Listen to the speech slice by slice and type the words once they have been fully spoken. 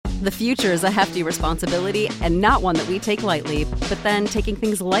The future is a hefty responsibility and not one that we take lightly, but then taking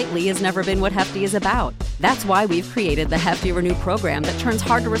things lightly has never been what Hefty is about. That's why we've created the Hefty Renew program that turns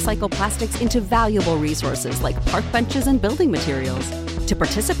hard-to-recycle plastics into valuable resources like park benches and building materials. To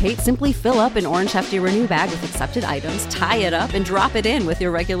participate, simply fill up an orange Hefty Renew bag with accepted items, tie it up, and drop it in with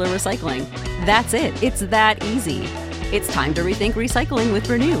your regular recycling. That's it. It's that easy. It's time to rethink recycling with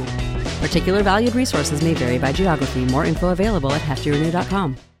Renew. Particular valued resources may vary by geography. More info available at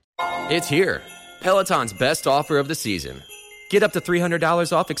heftyrenew.com. It's here. Peloton's best offer of the season. Get up to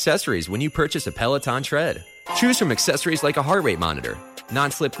 $300 off accessories when you purchase a Peloton tread. Choose from accessories like a heart rate monitor,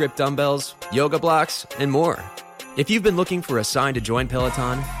 non-slip grip dumbbells, yoga blocks, and more. If you've been looking for a sign to join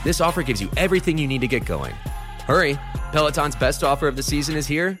Peloton, this offer gives you everything you need to get going. Hurry, Peloton's best offer of the season is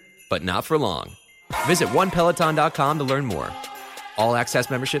here, but not for long. Visit onepeloton.com to learn more. All access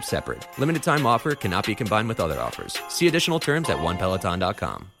membership separate. Limited time offer cannot be combined with other offers. See additional terms at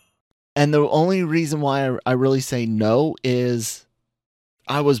onepeloton.com. And the only reason why I really say no is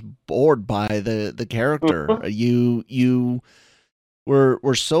I was bored by the character. You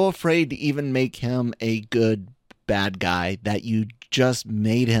were so afraid to even make him a good bad guy that you just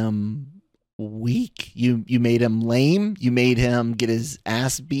made him weak. You made him lame. You made him get his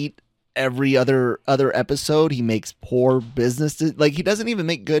ass beat every other episode. He makes poor business he doesn't even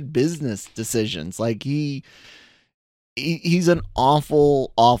make good business decisions. Like he's an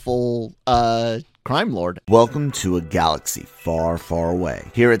awful crime lord. Welcome to a galaxy far, far away.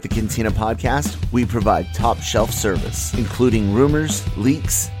 Here at the Cantina podcast, we provide top shelf service, including rumors,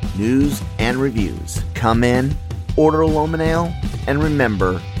 leaks, news, and reviews. Come in, order a Loman Ale, and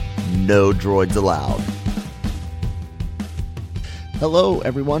remember, no droids allowed. Hello,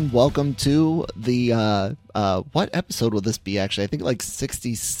 everyone. Welcome to the, what episode will this be, actually? I think like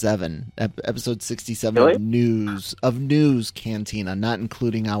 67, episode 67 really? of News Cantina, not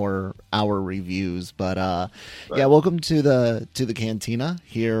including our reviews, but, yeah, welcome to the Cantina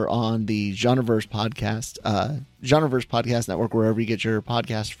here on the Genreverse Podcast Network, wherever you get your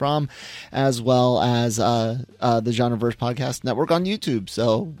podcast from, as well as, the Genreverse Podcast Network on YouTube.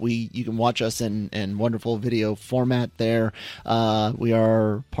 So you can watch us in wonderful video format there. We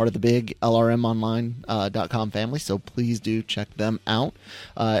are part of the big LRMonline.com family, so please do check them out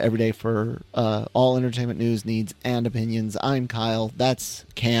every day for all entertainment news, needs, and opinions. I'm Kyle. That's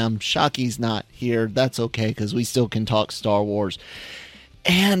Cam. Shockey's not here. That's okay, because we still can talk Star Wars.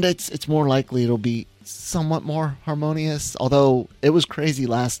 And it's more likely it'll be somewhat more harmonious, although it was crazy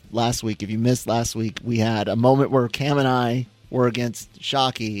last week. If you missed last week, we had a moment where Cam and I were against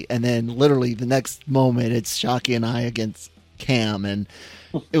Shockey, and then literally the next moment it's Shockey and I against Cam, and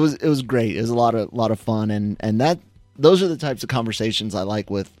it was great. It was a lot of fun, and those are the types of conversations I like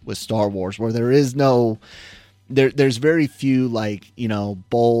with Star Wars, where there is no there's very few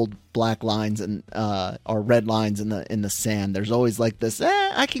bold black lines and or red lines in the sand. There's always like this,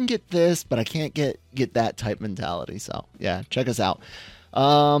 I can get this, but I can't get that type mentality. So yeah, check us out.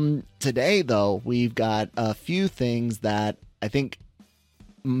 Today though, we've got a few things that I think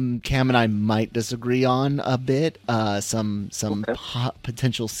Cam and I might disagree on a bit. Some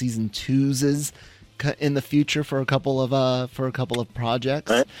potential season 2s in the future for a couple of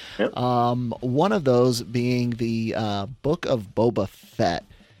projects. Right. Yep. One of those being the Book of Boba Fett,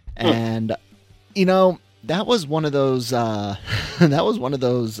 and that was one of those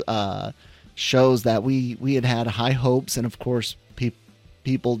shows that we had high hopes, and of course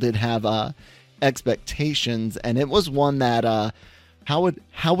people did have expectations, and it was one that how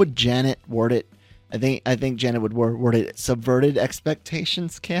would Janet word it? I think Janet would word it subverted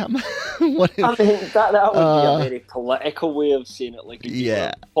expectations, Cam. I think that would be a very political way of saying it. Like if you were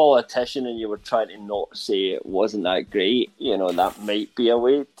a politician and you were trying to not say it wasn't that great, that might be a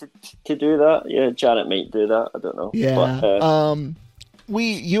way to do that. Yeah, Janet might do that. I don't know. Yeah. But,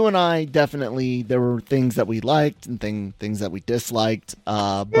 you and I definitely, there were things that we liked and things that we disliked.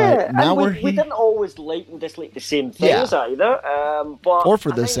 But now we didn't always like and dislike the same things either. Or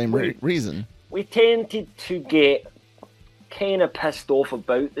for the same reason. We tended to get kind of pissed off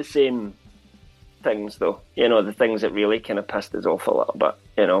about the same things, though. The things that really kind of pissed us off a little bit.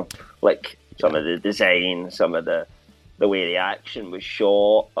 Like some of the design, some of the way the action was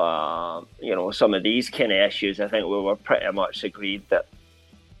shot. Some of these kind of issues. I think we were pretty much agreed that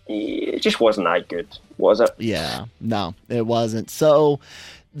it just wasn't that good, was it? Yeah, no, it wasn't. So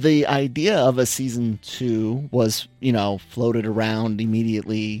the idea of a season 2 was, floated around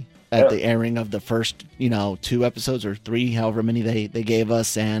immediately at the airing of the first, 2 episodes or 3, however many they gave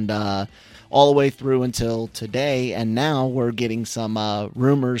us, and all the way through until today. And now we're getting some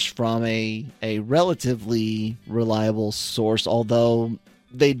rumors from a relatively reliable source, although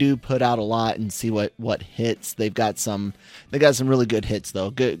they do put out a lot and see what hits. They got some really good hits though.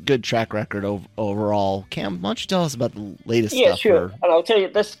 Good track record overall. Cam, why don't you tell us about the latest stuff? Yeah, sure. And I'll tell you,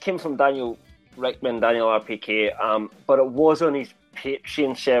 this came from Daniel Rickman, Daniel RPK, but it was on his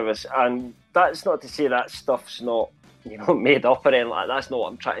Patreon service, and that's not to say that stuff's not, made up or anything like that. That's not what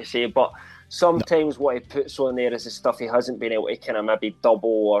I'm trying to say, but sometimes what he puts on there is the stuff he hasn't been able to kind of maybe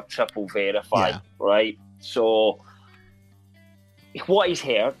double or triple verify, right? So what he's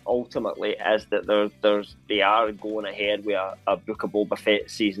heard ultimately is that they are going ahead with a Book of Boba Fett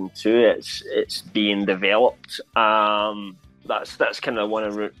season 2. It's being developed. That's kind of one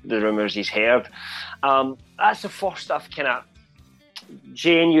of the rumours he's heard. That's the first stuff kind of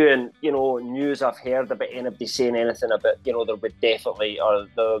genuine, news I've heard about anybody saying anything about, there would definitely, or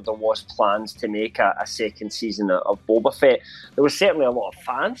there was plans to make a second season of Boba Fett. There was certainly a lot of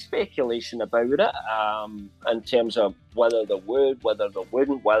fan speculation about it, in terms of whether they would, whether they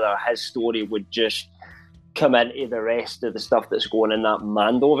wouldn't, whether his story would just come into the rest of the stuff that's going in that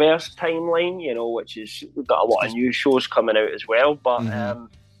Mandoverse timeline, which is, we've got a lot of new shows coming out as well, but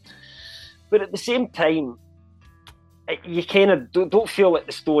but at the same time, you kind of don't feel like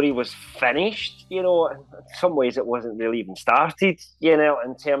the story was finished, in some ways it wasn't really even started,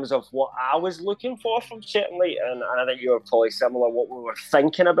 in terms of what I was looking for from certainly, and I think you were probably similar what we were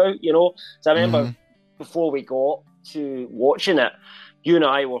thinking about, so I remember before we got to watching it, you and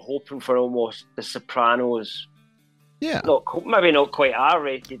I were hoping for almost The Sopranos. Yeah, maybe not quite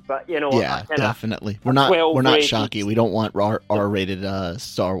R-rated, but yeah, definitely. We're not shocky. We don't want R-rated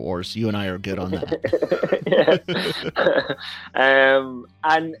Star Wars. You and I are good on that. And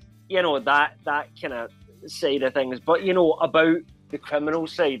that kind of side of things, but about the criminal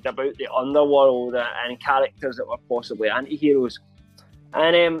side, about the underworld and characters that were possibly anti-heroes,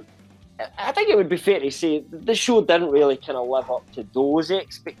 and I think it would be fair to say the show didn't really kind of live up to those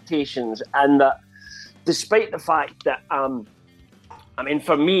expectations, and that. Despite the fact that,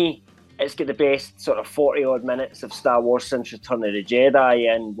 for me, it's got the best sort of 40-odd minutes of Star Wars since Return of the Jedi,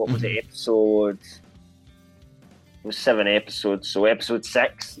 and what was it, it was 7 episodes, so episode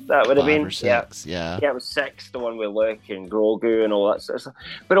 6, that would have been. 5 or 6, yeah. Yeah, it was 6, the one with Luke and Grogu and all that sort of stuff.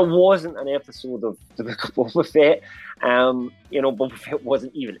 But it wasn't an episode of the Book of Boba Fett. Boba Fett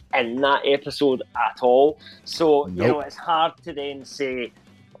wasn't even in that episode at all. So, it's hard to then say,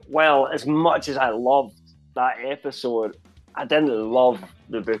 well, as much as I loved that episode, I didn't love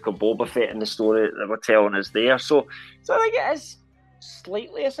the Book of Boba Fett and the story that they were telling us there. So I think it is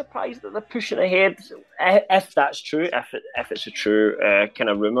slightly a surprise that they're pushing ahead, if that's true, if it's a true kind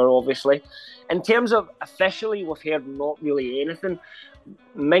of rumour, obviously. In terms of officially, we've heard not really anything.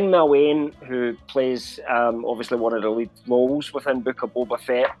 Ming-Na Wen, who plays obviously one of the lead roles within Book of Boba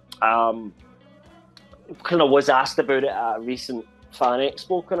Fett, kind of was asked about it at a recent fan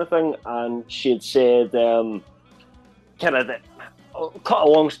expo kind of thing, and she had said kind of that, cut a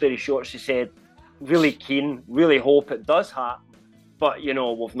long story short, she said really keen, really hope it does happen, but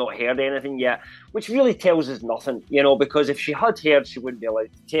we've not heard anything yet, which really tells us nothing, because if she had heard, she wouldn't be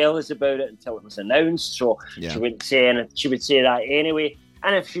allowed to tell us about it until it was announced, so she wouldn't say anything. She would say that anyway,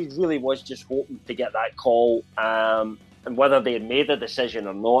 and if she really was just hoping to get that call, and whether they had made a decision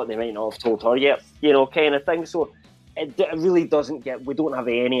or not, they might not have told her yet, kind of thing. So it really doesn't we don't have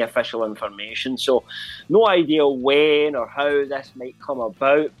any official information, so no idea when or how this might come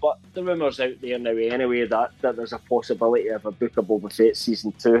about, but the rumour's out there now anyway that there's a possibility of a Book of Boba Fett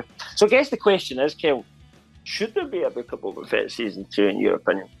season 2. So I guess the question is, Kel, should there be a Book of Boba Fett season 2 in your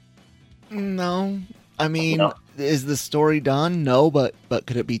opinion? No. Is the story done? No, but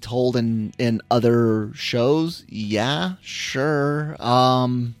could it be told in other shows? Yeah, sure.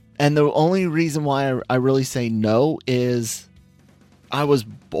 And the only reason why I really say no is I was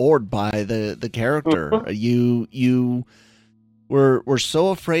bored by the character. You were so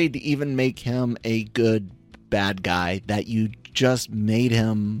afraid to even make him a good bad guy that you just made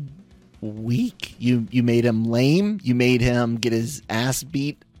him weak. You made him lame. You made him get his ass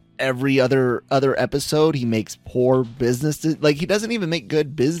beat every other episode. He makes poor business. He doesn't even make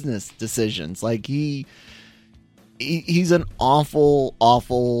good business decisions. He's an awful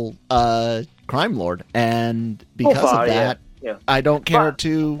crime lord, and because of that, I don't care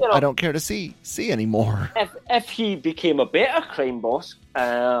to see anymore. If he became a better crime boss,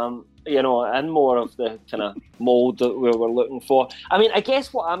 and more of the kind of mold that we were looking for. I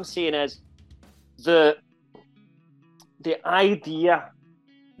guess what I'm saying is the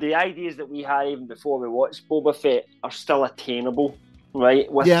ideas that we had even before we watched Boba Fett are still attainable,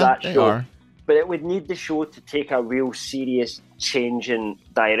 right? With that show. Are. But it would need the show to take a real serious change in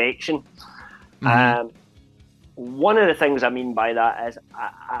direction. one of the things I mean by that is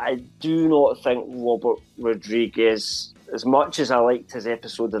I do not think Robert Rodriguez, as much as I liked his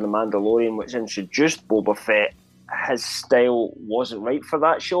episode in The Mandalorian, which introduced Boba Fett, his style wasn't right for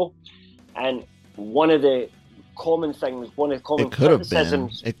that show. And one of the common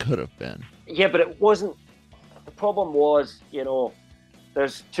criticisms... It could have been. Yeah, but it wasn't. The problem was,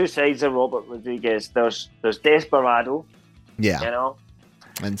 there's two sides of Robert Rodriguez. There's Desperado,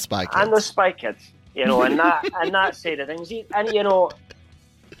 and Spy Kids. And there's Spy Kids, and that side of things. And,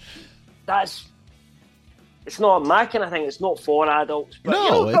 that's... It's not my kind of thing. It's not for adults. But,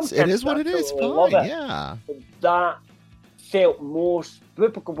 no, it is what it is. Fine, yeah. That felt more...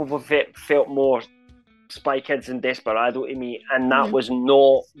 Boba Fett felt more Spy Kids and Desperado to me, and that was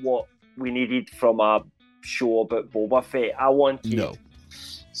not what we needed from a show about Boba Fett. I wanted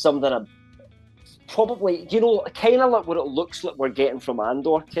something probably, kind of like what it looks like we're getting from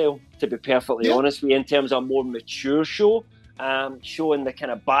Andor, Kel, to be perfectly honest with you, in terms of a more mature show, showing the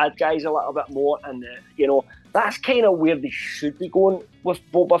kind of bad guys a little bit more, and that's kind of where they should be going with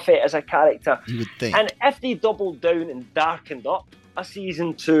Boba Fett as a character. You would think. And if they doubled down and darkened up a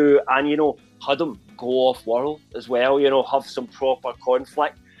season 2 and, had him go off world as well, have some proper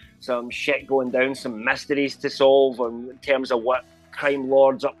conflict, some shit going down, some mysteries to solve in terms of what crime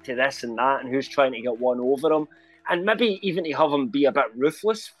lords up to this and that and who's trying to get one over them, and maybe even to have him be a bit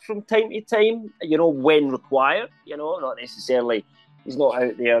ruthless from time to time, when required, not necessarily, he's not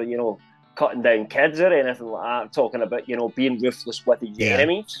out there, cutting down kids or anything like that. I'm talking about, being ruthless with his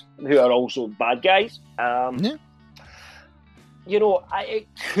enemies, who are also bad guys. It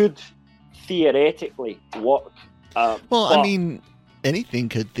could theoretically work. I mean, anything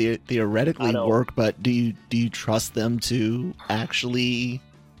could theoretically work, but do you trust them to actually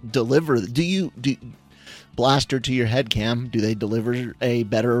deliver? Blaster to your head, Cam, do they deliver a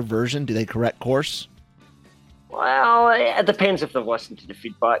better version? Do they correct course? Well, it depends if they've listened to the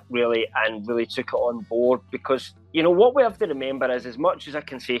feedback, really, and really took it on board, because, what we have to remember is, as much as I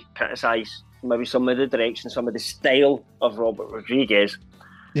can say criticise maybe some of the direction, some of the style of Robert Rodriguez,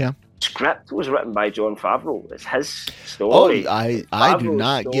 script was written by Jon Favreau. It's his story. Oh, I do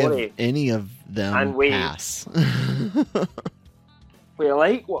not give any of them and pass. We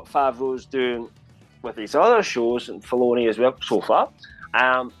like what Favreau's doing with his other shows, and Filoni as well so far.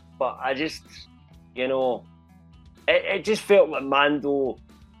 But I just, it just felt like Mando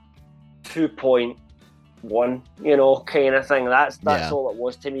 2.1, kind of thing. That's all it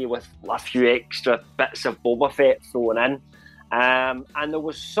was to me, with a few extra bits of Boba Fett thrown in. And there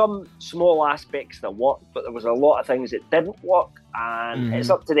was some small aspects that worked, but there was a lot of things that didn't work. And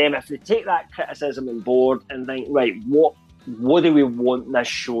it's up to them if they take that criticism on board and think, right, what do we want this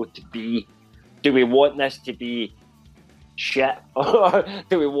show to be? Do we want this to be shit, or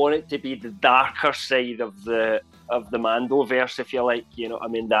do we want it to be the darker side of the Mandoverse, if you like?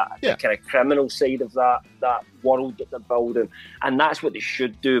 The kind of criminal side of that world that they're building, and that's what they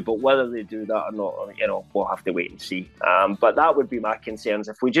should do. But whether they do that or not, we'll have to wait and see. But that would be my concerns.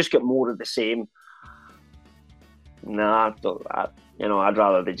 If we just get more of the same, I'd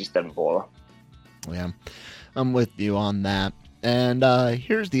rather they just didn't bother. Yeah, I'm with you on that. And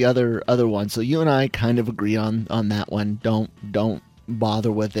here's the other one. So you and I kind of agree on that one. Don't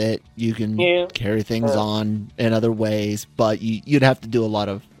bother with it. You can carry things on in other ways, but you'd have to do a lot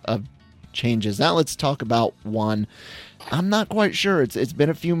of changes. Now let's talk about one. I'm not quite sure. It's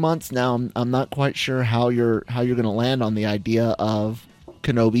been a few months now. I'm not quite sure how you're going to land on the idea of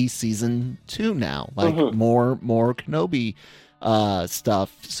Kenobi season 2 now. Like more Kenobi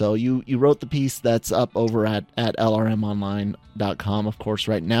stuff. So you wrote the piece that's up over at lrmonline.com, of course,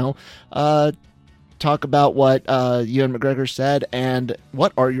 right now. Talk about what Ewan McGregor said, and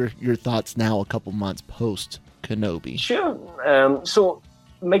what are your thoughts now, a couple months post Kenobi? Sure. So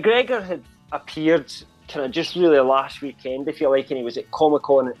McGregor had appeared kind of just really last weekend, if you like, and he was at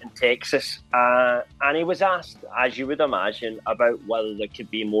Comic-Con in Texas, and he was asked, as you would imagine, about whether there could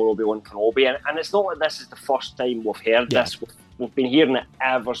be more Obi-Wan Kenobi, and it's not like this is the first time we've heard this. We've been hearing it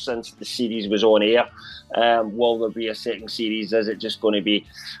ever since the series was on air. Will there be a second series? Is it just going to be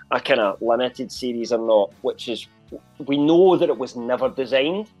a kind of limited series or not? Which is, we know that it was never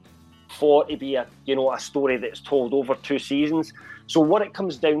designed for to be a story that's told over 2 seasons. So what it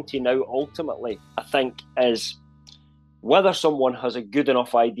comes down to now, ultimately, I think, is whether someone has a good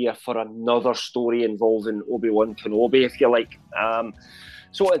enough idea for another story involving Obi-Wan Kenobi, if you like.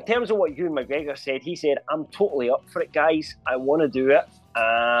 So in terms of what Ewan McGregor said, he said, "I'm totally up for it, guys. I want to do it."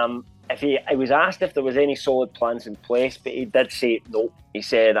 He was asked if there was any solid plans in place, but he did say no. He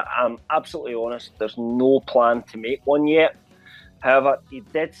said, "I'm absolutely honest, there's no plan to make one yet." However, he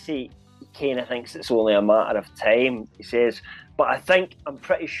did say he Kana thinks it's only a matter of time. He says, but I'm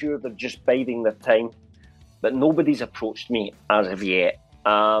pretty sure they're just biding their time. But nobody's approached me as of yet,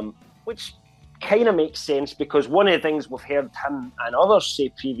 which kind of makes sense, because one of the things we've heard him and others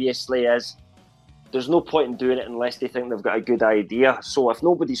say previously is there's no point in doing it unless they think they've got a good idea. So if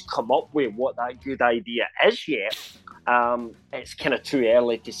nobody's come up with what that good idea is yet, it's kind of too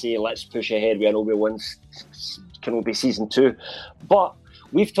early to say let's push ahead with an Obi-Wan Kenobi season 2. But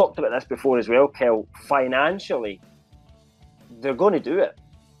we've talked about this before as well, Kel. Financially, they're going to do it.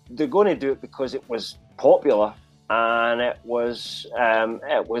 They're going to do it because it was popular and it was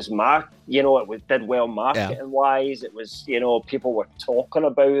did well marketing wise. It was, people were talking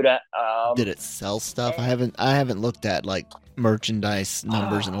about it. Did it sell stuff? I haven't looked at like merchandise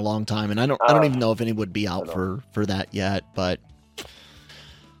numbers in a long time, and I don't even know if any would be out for that yet. But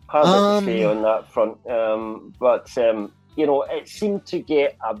hard to say on that front. It seemed to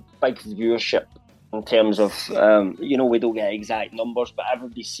get a big viewership in terms of, we don't get exact numbers, but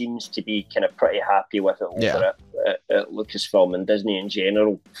everybody seems to be kind of pretty happy with it over at Lucasfilm and Disney in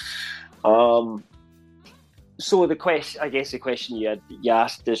general. So the question you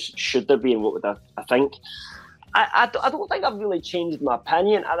asked is, should there be, and what would I think? I don't think I've really changed my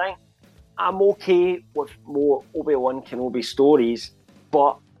opinion. I think I'm okay with more Obi-Wan Kenobi stories,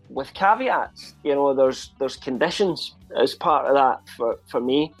 but with caveats. There's conditions as part of that for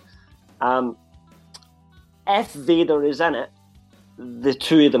me. If Vader is in it, the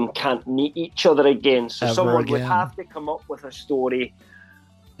two of them can't meet each other again. So someone would have to come up with a story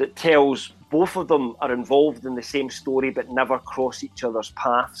that tells both of them are involved in the same story but never cross each other's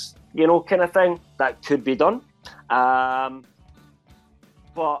paths, kind of thing. That could be done. But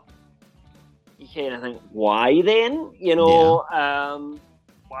you kind of think, why then?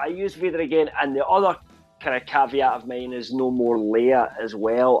 Why use Vader again? And the other kind of caveat of mine is no more Leia as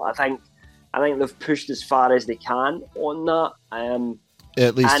well. I think they've pushed as far as they can on that.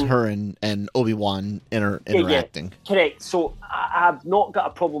 At least her and Obi-Wan interacting. Yeah, correct. So I've not got a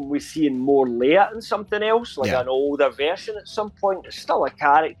problem with seeing more Leia in something else, like an older version at some point. It's still a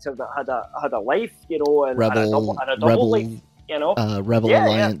character that had a life, and a double life, Rebel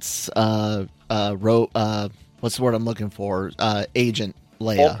Alliance. What's the word I'm looking for? Agent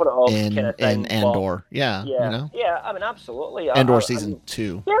Leia in Andor. Yeah. I mean, absolutely. Andor season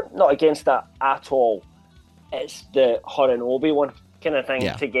 2. Yeah, not against that at all. It's the her and Obi-Wan kind of thing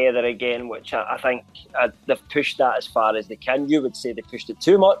together again, which I think they've pushed that as far as they can. You would say they pushed it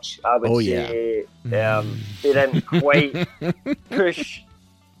too much. I would say they didn't quite push.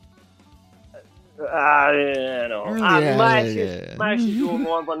 My issues with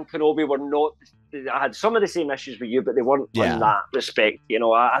Obi-Wan Kenobi were not. I had some of the same issues with you, but they weren't in that respect.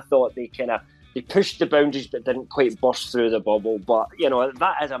 I thought they pushed the boundaries but didn't quite burst through the bubble. But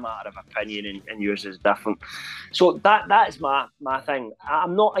that is a matter of opinion, and yours is different. So that is my thing.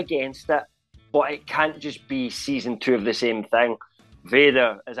 I'm not against it, but it can't just be season 2 of the same thing.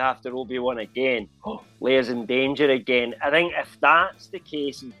 Vader is after Obi-Wan again. Leia's in danger again. I think if that's the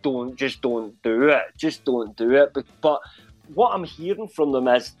case, don't do it. Just don't do it. But what I'm hearing from them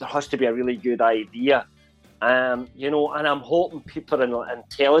is there has to be a really good idea. And I'm hoping people are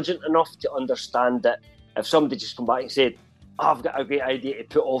intelligent enough to understand that if somebody just come back and said, I've got a great idea to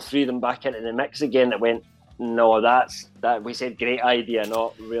put all three of them back into the mix again, that went, no, that we said great idea,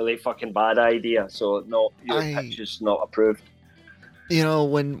 not really fucking bad idea. So no, your pitch is not approved.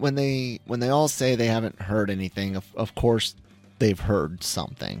 When they all say they haven't heard anything, of course they've heard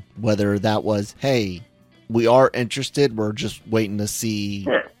something. Whether that was, hey, we are interested, we're just waiting to see,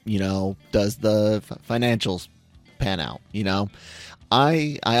 does the financials pan out?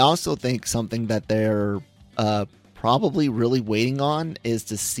 I also think something that they're probably really waiting on is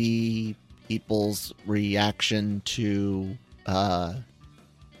to see people's reaction to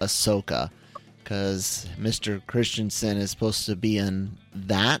Ahsoka, because Mr. Christensen is supposed to be in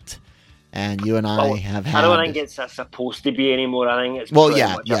that, and you and I have had. I don't think it's supposed to be anymore. I think it's he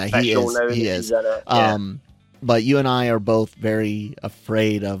is. Now he is. Yeah. But you and I are both very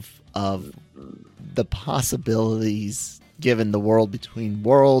afraid of the possibilities given the world between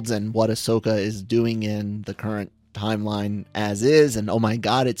worlds and what Ahsoka is doing in the current timeline as is. And oh my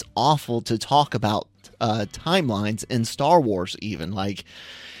God, it's awful to talk about timelines in Star Wars even. Like,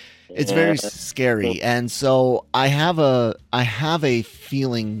 it's very scary. And so I have a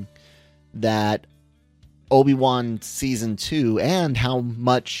feeling that Obi-Wan season 2 and how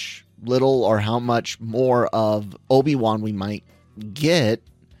much little or how much more of Obi-Wan we might get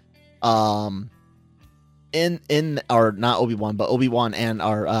in or not Obi-Wan, but Obi-Wan and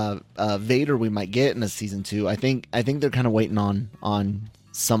our Vader we might get in a season 2. I think they're kind of waiting on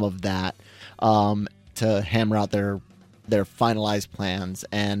some of that to hammer out their finalized plans.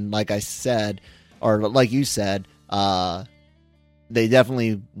 And like I said, or like you said, they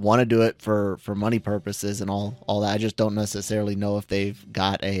definitely want to do it for money purposes and all that. I just don't necessarily know if they've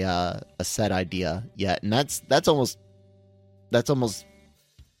got a set idea yet, and that's almost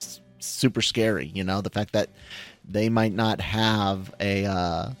super scary. You know, the fact that they might not have they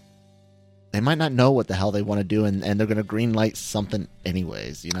might not know what the hell they want to do, and they're going to green light something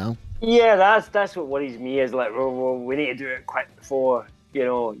anyways. You know. Yeah, that's what worries me is like, well, we need to do it quick before, you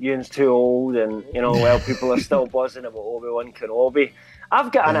know, Ewan's too old, and you know, well, people are still buzzing about Obi-Wan Kenobi.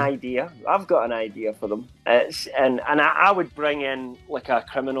 I've got an idea. I've got an idea for them. And I would bring in like a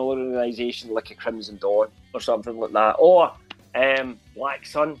criminal organisation, like a Crimson Dawn or something like that, or Black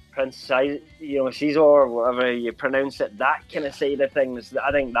Sun, Caesar, or whatever you pronounce it. That kind of side of things.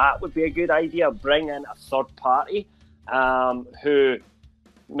 I think that would be a good idea. Bring in a third party who.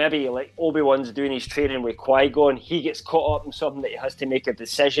 Maybe like Obi-Wan's doing his training with Qui-Gon, he gets caught up in something that he has to make a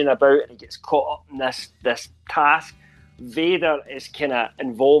decision about, and he gets caught up in this task. Vader is kind of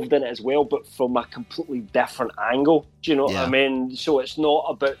involved in it as well, but from a completely different angle. Do you know what I mean? So it's not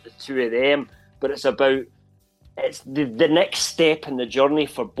about the two of them, but it's about the next step in the journey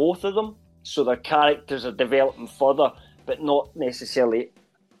for both of them. So their characters are developing further, but not necessarily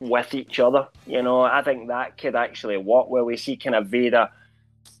with each other. You know, I think that could actually work, where we see kind of Vader,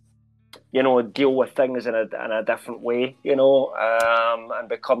 you know, deal with things in a different way, you know, and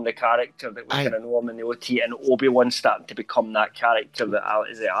become the character that we kind of know him in the OT, and Obi-Wan starting to become that character that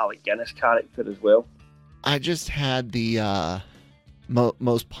is the Alec Guinness character as well. I just had the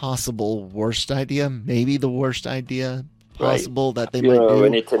most possible worst idea, maybe the worst idea possible that they might do. We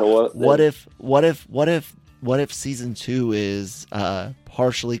need to know what if season 2 is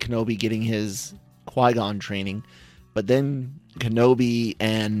partially Kenobi getting his Qui-Gon training, but then Kenobi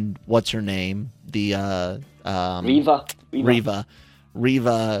and what's her name, the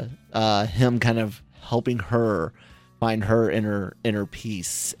Reva, him kind of helping her find her inner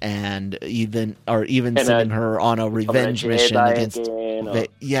peace, and even sending her on a revenge mission against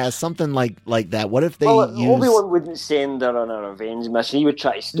something like that. What if they Obi-Wan wouldn't send her on a revenge mission. He would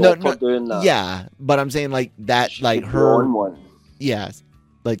try to stop her doing that. Yeah, but I'm saying like that, like her one. Yeah,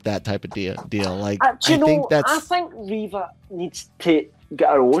 like that type of deal. Like I think Reva needs to get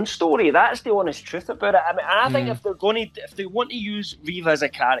her own story. That's the honest truth about it. I mean, I think if they want to use Reva as a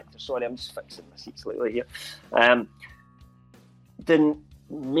character, sorry, I'm just fixing my seat slightly here. Then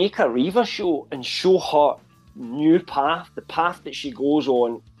make a Reva show and show her new path, the path that she goes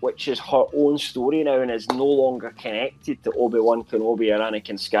on, which is her own story now and is no longer connected to Obi-Wan Kenobi or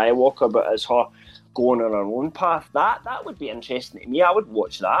Anakin Skywalker, but is her going on her own path. That would be interesting to me. I would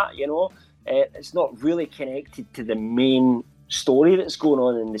watch that, you know. It's not really connected to the main story that's going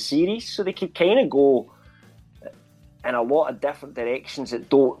on in the series, so they could kind of go in a lot of different directions that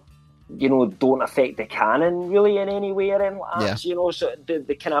don't affect the canon really in any way or anything like that. You know, so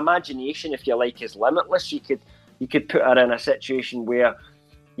the kind of imagination, if you like, is limitless. You could put her in a situation where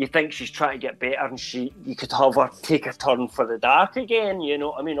you think she's trying to get better, and you could have her take a turn for the dark again, you know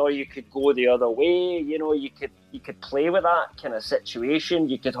what I mean? Or you could go the other way, you know, you could play with that kind of situation.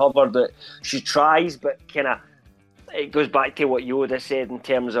 You could have her that she tries, but kind of, it goes back to what Yoda said in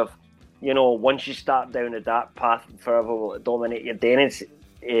terms of, you know, once you start down the dark path, forever will it dominate your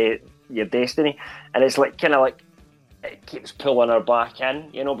destiny. And it's like, kind of like, it keeps pulling her back in,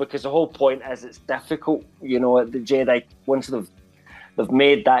 you know, because the whole point is it's difficult, you know, the Jedi, once they've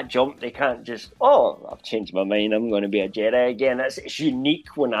made that jump, they can't just, I've changed my mind, I'm going to be a Jedi again. It's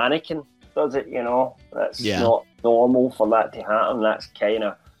unique when Anakin does it, you know. That's not normal for that to happen. That's kind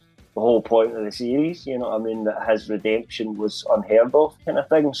of the whole point of the series, you know what I mean, that his redemption was unheard of kind of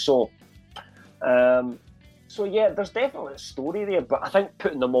thing. So yeah, there's definitely a story there, but I think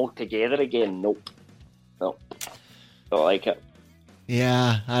putting them all together again, nope. Don't like it.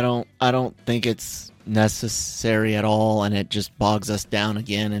 Yeah, I don't think it's necessary at all, and it just bogs us down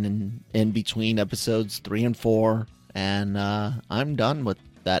again and in between episodes 3 and 4, and I'm done with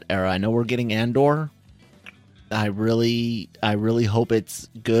that era. I know we're getting Andor. I really hope it's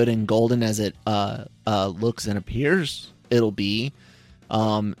good and golden as it looks and appears it'll be.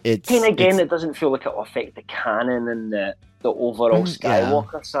 It doesn't feel like it'll affect the canon and the overall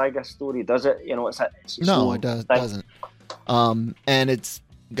Skywalker saga story, does it? You know, it doesn't. And it's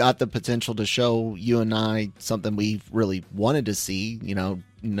got the potential to show you and I something we've really wanted to see, you know,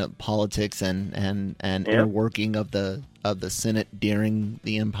 politics and inner working of the Senate during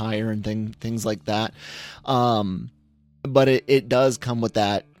the Empire and things like that. But it does come with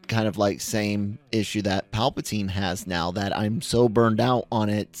that kind of like same issue that Palpatine has now, that I'm so burned out on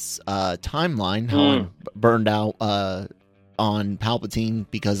its timeline, how I'm burned out on Palpatine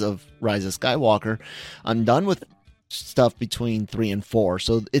because of Rise of Skywalker. I'm done with stuff between 3 and 4,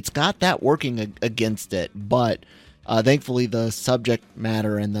 so it's got that working against it, but thankfully the subject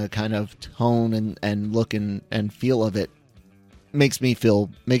matter and the kind of tone and look and feel of it makes me feel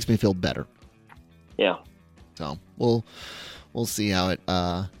better. Yeah. So we'll see how it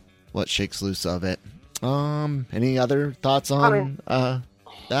what shakes loose of it. Any other thoughts on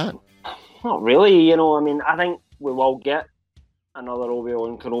that? Not really. I think we will get another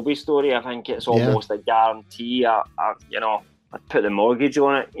Obi-Wan Kenobi story. I think it's almost a guarantee. I'd put the mortgage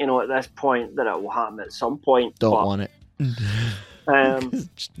on it, at this point, that it will happen at some point. Don't want it.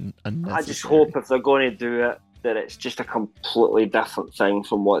 I just hope if they're going to do it, that it's just a completely different thing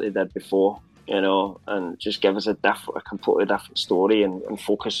from what they did before, and just give us a completely different story and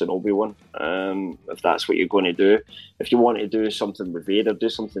focus on Obi-Wan. If that's what you're going to do. If you want to do something with Vader, do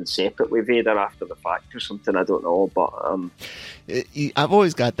something separate with Vader after the fact or something, I don't know. But I've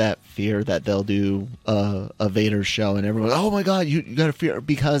always got that fear that they'll do a Vader show and everyone, oh my God, you got to fear,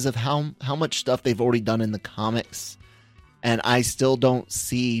 because of how much stuff they've already done in the comics. And I still don't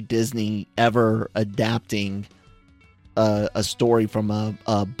see Disney ever adapting a story from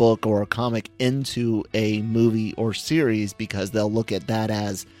a book or a comic into a movie or series, because they'll look at that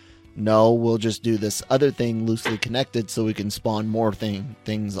as, no, we'll just do this other thing loosely connected so we can spawn more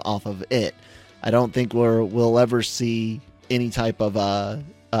things off of it. I don't think we'll ever see any type of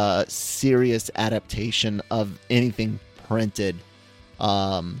serious adaptation of anything printed.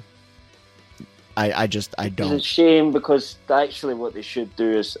 I don't. It's a shame, because actually what they should do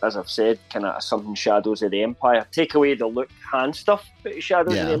is, as I've said, kind of something Shadows of the Empire. Take away the Luke Han stuff, put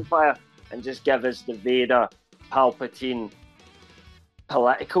Shadows of the Empire, and just give us the Vader, Palpatine,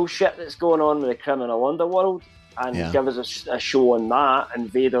 political shit that's going on with the criminal underworld, and give us a show on that,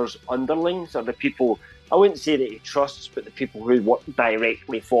 and Vader's underlings, or the people, I wouldn't say that he trusts, but the people who work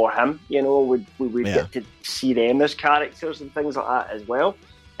directly for him, we get to see them as characters and things like that as well.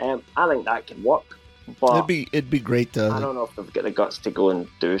 I think that could work, but it'd be great to. I don't know if they've got the guts to go and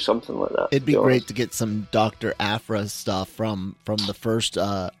do something like that. It'd be great to get some Dr. Aphra stuff from the first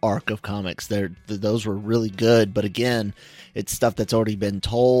arc of comics. Those were really good, but again, it's stuff that's already been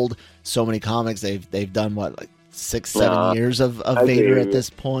told. So many comics they've done what, like 6-7 years of Vader at this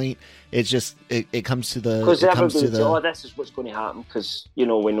point. It's just it comes to the, because everybody says, oh, this is what's going to happen, because we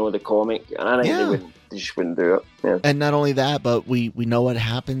know the comic, and I think they just wouldn't do it. Yeah. And not only that, but we know what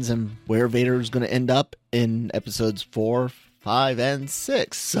happens and where Vader is going to end up in episodes 4, 5, and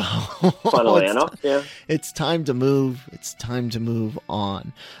 6. So funnily enough, it's time to move. It's time to move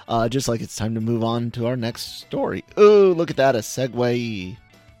on. Just like it's time to move on to our next story. Ooh, look at that, a segue.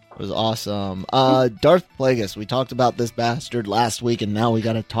 It was awesome. Darth Plagueis. We talked about this bastard last week, and now we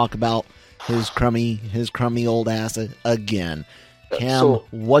got to talk about his crummy old ass again. Cam,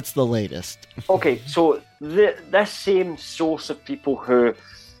 what's the latest? Okay, so this same source of people who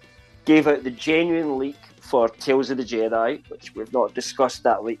gave out the genuine leak for Tales of the Jedi, which we've not discussed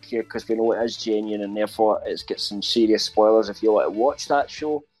that leak here because we know it is genuine, and therefore it's got some serious spoilers if you want to watch that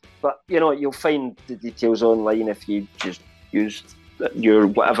show. But you'll find the details online if you just used your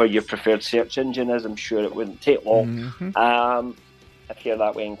whatever your preferred search engine is. I'm sure it wouldn't take long if you're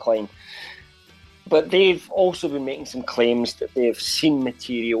that way inclined. But they've also been making some claims that they've seen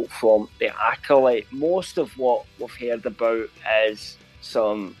material from the Acolyte. Most of what we've heard about is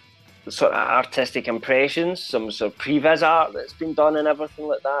some sort of artistic impressions, some sort of previs art that's been done and everything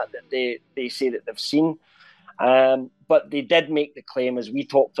like that they say that they've seen. But they did make the claim, as we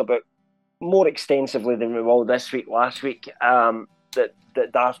talked about more extensively than we will this week, last week,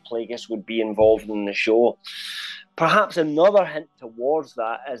 that Darth Plagueis would be involved in the show. Perhaps another hint towards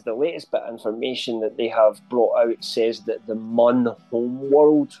that is the latest bit of information that they have brought out says that the Mun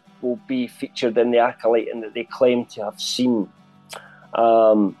homeworld will be featured in the Acolyte, and that they claim to have seen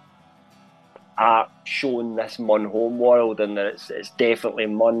art showing this Mun homeworld, and that it's definitely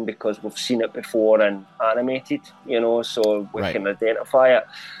Mun because we've seen it before and animated, so we can identify it.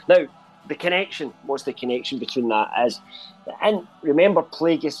 Now, what's the connection between that is, and remember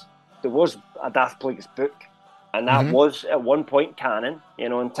Plagueis, there was a Darth Plagueis book, and that was at one point canon,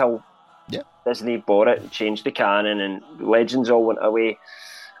 until Disney bought it and changed the canon and legends all went away.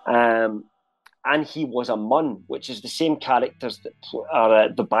 And he was a Mun, which is the same characters that are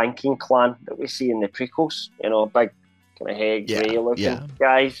the banking clan that we see in the prequels, big kind of head, grey looking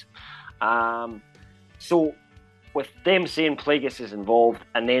guys. So with them saying Plagueis is involved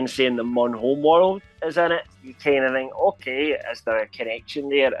and then saying the Mon Homeworld is in it, you kind of think, okay, is there a connection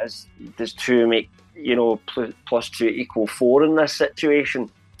there? Does 2 make, plus 2 equal 4 in this situation?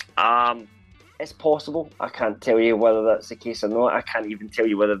 It's possible. I can't tell you whether that's the case or not. I can't even tell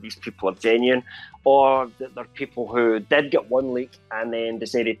you whether these people are genuine or that they're people who did get one leak and then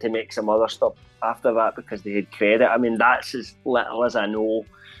decided to make some other stuff after that because they had credit. I mean, that's as little as I know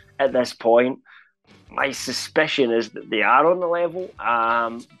at this point. My suspicion is that they are on the level,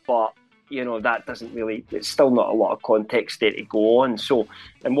 but that doesn't really, it's still not a lot of context there to go on. So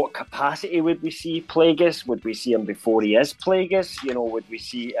in what capacity would we see Plagueis? Would we see him before he is Plagueis? Would we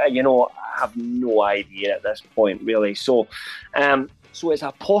see, I have no idea at this point, really. So it's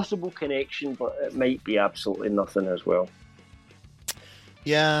a possible connection, but it might be absolutely nothing as well.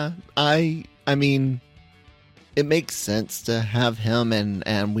 Yeah, I mean, it makes sense to have him,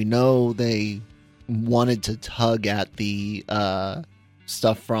 and we know they wanted to tug at the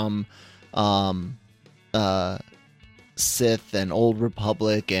stuff from Sith and Old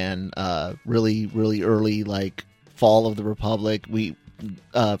Republic and really, really early, like, Fall of the Republic. We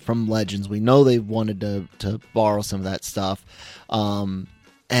from Legends, we know they wanted to borrow some of that stuff,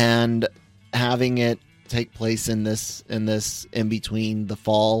 and having it take place in in between the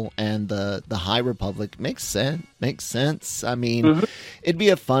Fall and the High Republic makes sense. I mean, it'd be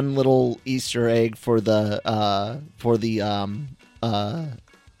a fun little Easter egg for the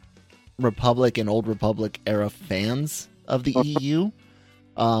Republic and Old Republic era fans of the EU.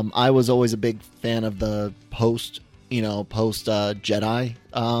 I was always a big fan of the post Jedi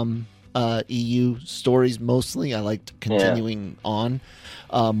EU stories. Mostly I liked continuing on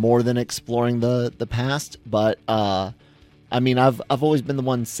more than exploring the past, but I mean, I've always been the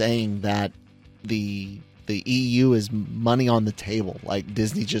one saying that the EU is money on the table. Like,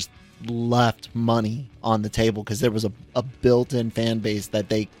 Disney just left money on the table because there was a built-in fan base that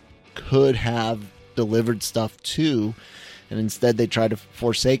they could have delivered stuff to, and instead they tried to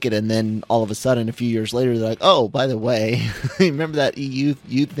forsake it. And then all of a sudden, a few years later, they're like, "Oh, by the way, remember that EU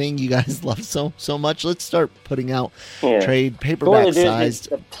thing you guys love so much? Let's start putting out trade paperback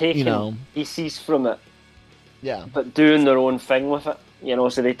sized, pieces from it, yeah, but doing their own thing with it.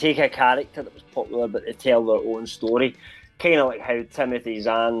 So they take a character that was popular, but they tell their own story, kind of like how Timothy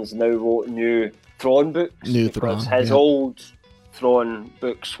Zahn's now wrote new Thrawn books. His old Thrawn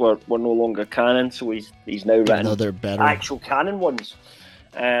books were no longer canon, so he's now written actual canon ones.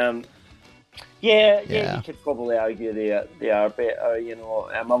 You could probably argue they are better.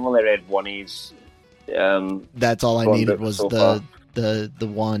 I've only read one of his. That's all I needed was the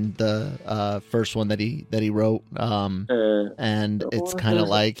first one that he wrote. And it's kind of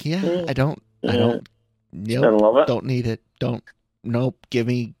like, I don't love it. Don't need it. Nope. Give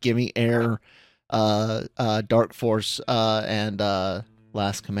me Air. Dark Force and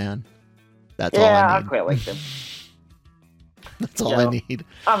Last Command. That's all I need. Yeah, I quite like them. That's all I need.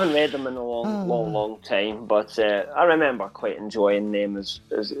 I haven't read them in a long time, but I remember quite enjoying them as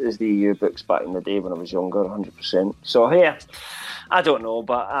the EU books back in the day when I was younger, 100%. So yeah, I don't know,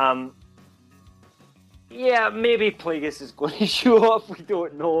 but maybe Plagueis is going to show up. We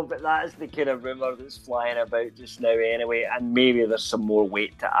don't know, but that's the kind of rumour that's flying about just now anyway. And maybe there's some more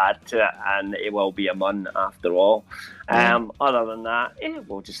weight to add to it, and it will be a Mun after all. Other than that,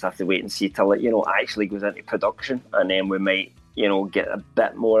 we'll just have to wait and see till it, actually goes into production, and then we might, get a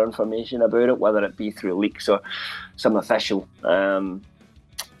bit more information about it, whether it be through leaks or some official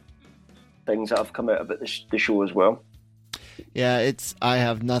things that have come out about the show as well. Yeah, I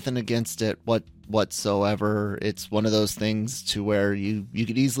have nothing against it whatsoever. It's one of those things to where you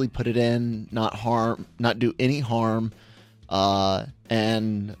could easily put it in, not do any harm,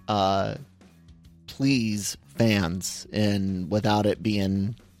 and please fans, and without it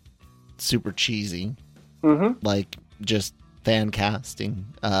being super cheesy, like just fan casting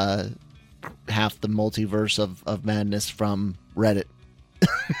half the multiverse of madness from Reddit.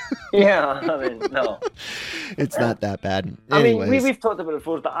 Yeah, I mean, no. It's not that bad. Anyways. I mean, we've talked about it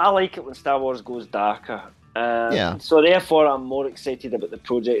before, but I like it when Star Wars goes darker. So therefore, I'm more excited about the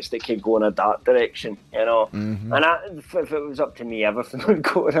projects that can go in a dark direction, And if it was up to me, everything would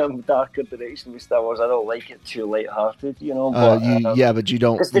go in a darker direction with Star Wars. I don't like it too lighthearted, But, but you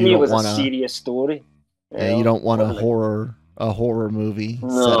don't. Because to me, it was a serious story. You don't want a horror movie set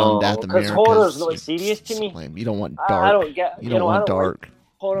on Dathomir. Because horror's not serious to me. You don't want dark. I don't get. You don't want dark. Like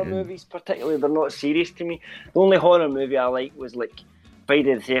horror movies, particularly, they're not serious to me. The only horror movie I like was like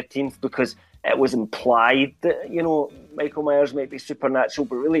Friday the 13th, because it was implied that Michael Myers might be supernatural,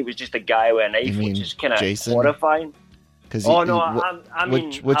 but really it was just a guy with a knife, which is kind of horrifying. Because I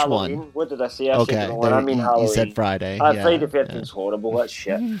mean which Halloween. one? What did I say? I Okay, said the one. I mean Halloween. you said Friday. Friday the 13th is horrible. That's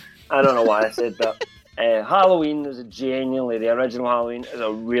shit. I don't know why I said that. Halloween is the original Halloween is a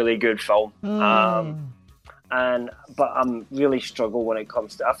really good film. But I'm really struggle when it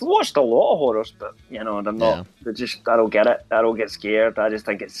comes to. I've watched a lot of horrors, but they're not. Yeah. I don't get it. I don't get scared. I just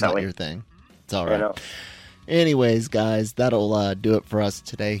think it's silly. Not your thing. It's all right. Anyways, guys, that'll do it for us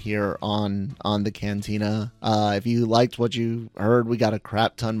today here on the Cantina. If you liked what you heard, we got a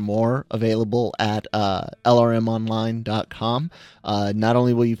crap ton more available at lrmonline.com. Not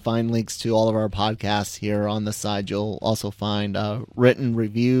only will you find links to all of our podcasts here on the side, you'll also find written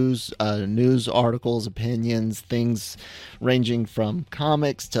reviews, news articles, opinions, things ranging from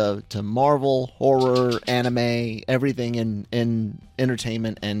comics to Marvel, horror, anime, everything in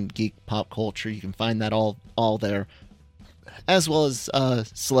entertainment and geek pop culture. You can find that all there, as well as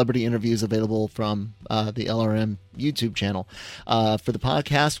celebrity interviews available from the LRM YouTube channel. For the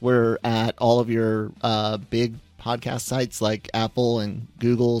podcast, we're at all of your big podcast sites like Apple and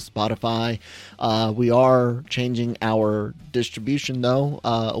Google, Spotify. We are changing our distribution, though,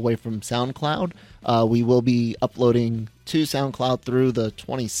 away from SoundCloud. We will be uploading to SoundCloud through the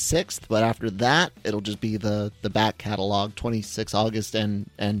 26th, but after that, it'll just be the back catalog, 26 August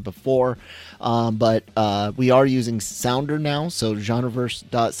and before. But we are using Sounder now, so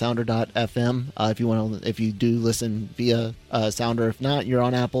genreverse.sounder.fm. If you do listen via Sounder, if not, you're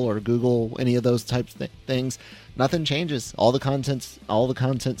on Apple or Google, any of those types of things. Nothing changes. All the content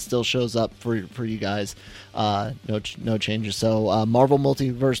still shows up for you guys. No changes. So Marvel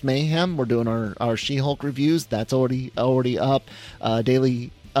Multiverse Mayhem, we're doing our She-Hulk reviews. That's already up. Daily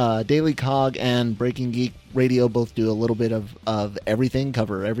Cog and Breaking Geek Radio both do a little bit of everything,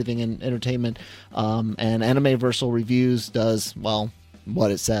 cover everything in entertainment. And Animeversal Reviews does, well,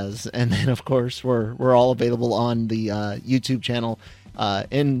 what it says. And then of course we're all available on the YouTube channel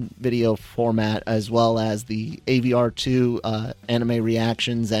in video format, as well as the AVR2 anime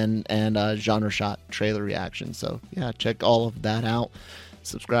reactions and genre shot trailer reactions. So yeah, check all of that out.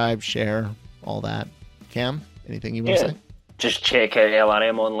 Subscribe, share, all that. Cam, anything you want to say? Just check out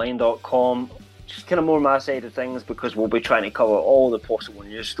lrmonline.com. Just kind of more my side of things, because we'll be trying to cover all the possible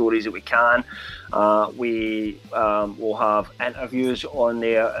news stories that we can. We will have interviews on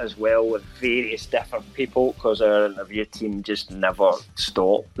there as well with various different people, because our interview team just never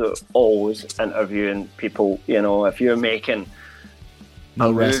stop. They're always interviewing people. If you're making no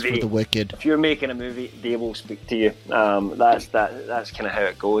rest for the wicked. If you're making a movie, they will speak to you. That's kind of how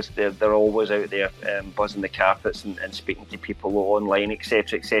it goes. They're always out there buzzing the carpets and speaking to people online,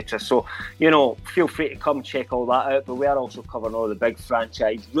 etc., etc. So feel free to come check all that out. But we are also covering all the big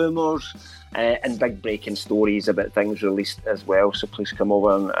franchise rumours and big breaking stories about things released as well. So please come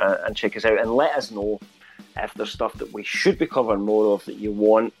over and check us out and let us know if there's stuff that we should be covering more of that you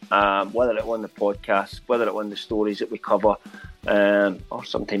want, whether it on the podcast, whether it on the stories that we cover. Or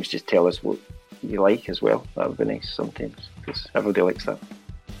sometimes just tell us what you like as well. That would be nice sometimes, because everybody likes that.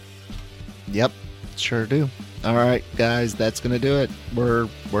 Yep, sure do. All right, guys, that's gonna do it. We're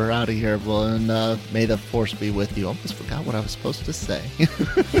out of here. Well, and may the force be with you. Almost forgot what I was supposed to say.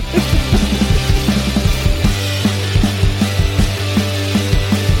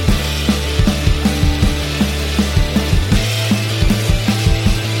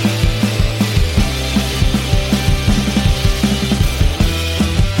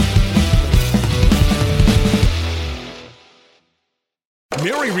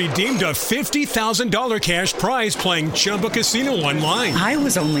 Mary redeemed a $50,000 cash prize playing Chumba Casino online. I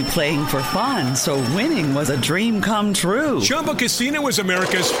was only playing for fun, so winning was a dream come true. Chumba Casino is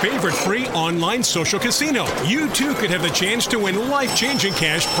America's favorite free online social casino. You too could have the chance to win life-changing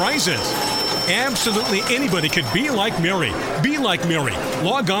cash prizes. Absolutely anybody could be like Mary. Be like Mary.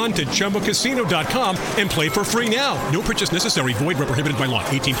 Log on to ChumbaCasino.com and play for free now. No purchase necessary. Void where prohibited by law.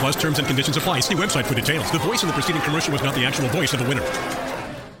 18 plus terms and conditions apply. See website for details. The voice in the preceding commercial was not the actual voice of the winner.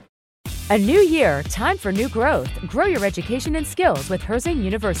 A new year, time for new growth. Grow your education and skills with Herzing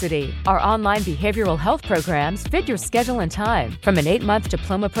University. Our online behavioral health programs fit your schedule and time. From an 8-month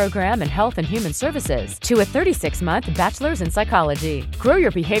diploma program in health and human services to a 36-month bachelor's in psychology. Grow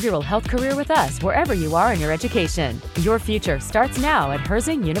your behavioral health career with us wherever you are in your education. Your future starts now at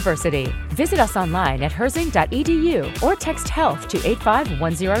Herzing University. Visit us online at herzing.edu or text health to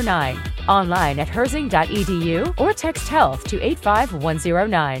 85109. Online at herzing.edu or text health to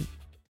 85109.